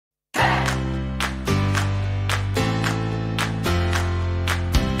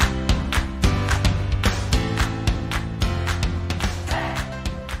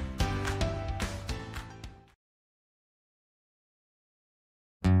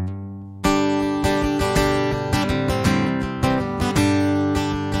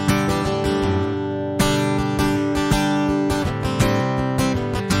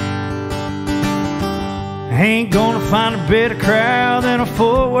ain't gonna find a better crowd than a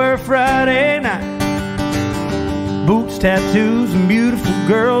Fort Worth Friday night. Boots, tattoos, and beautiful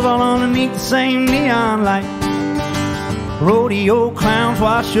girls all underneath the same neon light. Rodeo clowns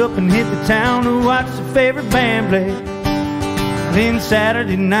wash up and hit the town to watch their favorite band play. Then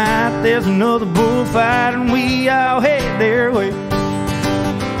Saturday night there's another bullfight and we all head their way.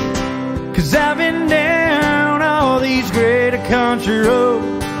 'Cause I've been down all these great country roads,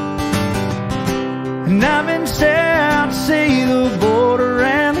 and I've been south to see the border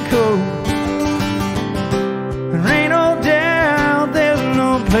and the coast. There ain't no doubt there's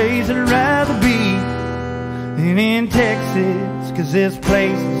no place I'd rather be than in Texas, 'cause this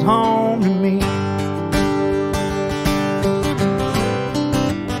place is home to me.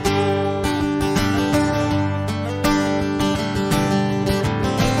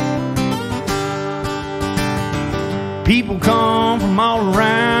 People come from all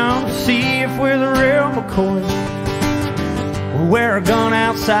around to see if we're the real McCoys. We wear a gun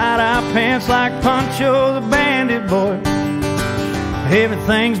outside our pants like Pancho the Bandit Boy.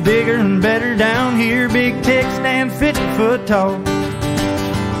 Everything's bigger and better down here. Big Tex stand 50 foot tall.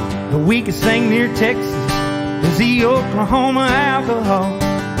 The weakest thing near Texas is the Oklahoma alcohol.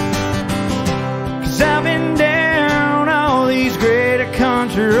 'Cause I've been down all these great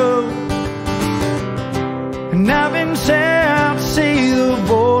country roads, and I've been south to see the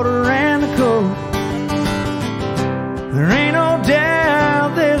border and the coast. There ain't no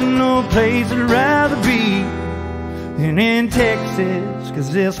doubt there's no place I'd rather be than in Texas,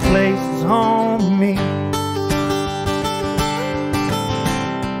 'cause this place is home to me.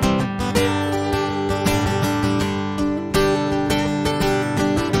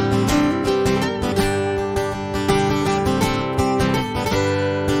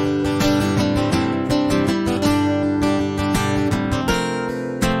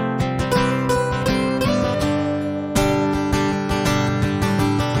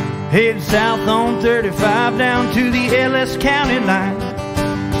 Head south on 35 down to the Ellis County line,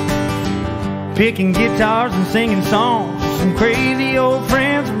 picking guitars and singing songs with some crazy old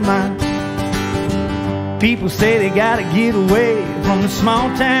friends of mine. People say they gotta get away from the small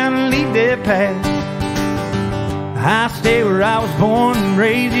town and leave their past. I stay where I was born and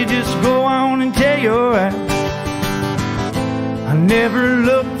raised. You just go on and tell your ass. I never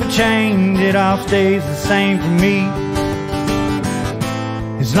look for change, it all stays the same for me.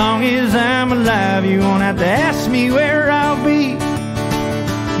 As long as I'm alive, you won't have to ask me where I'll be.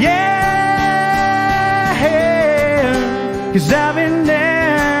 Yeah, 'cause I've been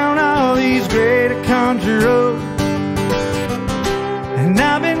down all these great country roads, and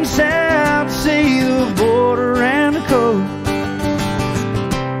I've been south to see the border and the coast.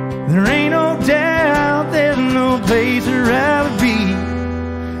 There ain't no doubt there's no place I'd rather be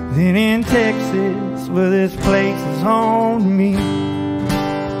than in Texas, where this place is home to me.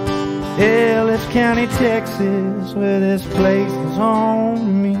 Ellis County, Texas, where this place is home to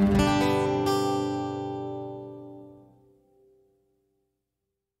me.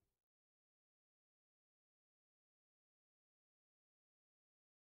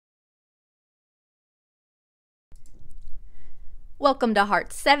 Welcome to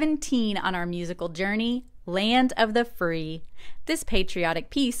Heart 17 on our musical journey, Land of the Free. This patriotic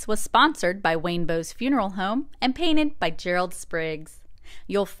piece was sponsored by Wainbow's Funeral Home and painted by Gerald Spriggs.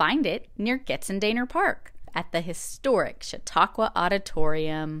 You'll find it near Getzendaner Park at the historic Chautauqua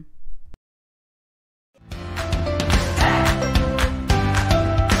Auditorium.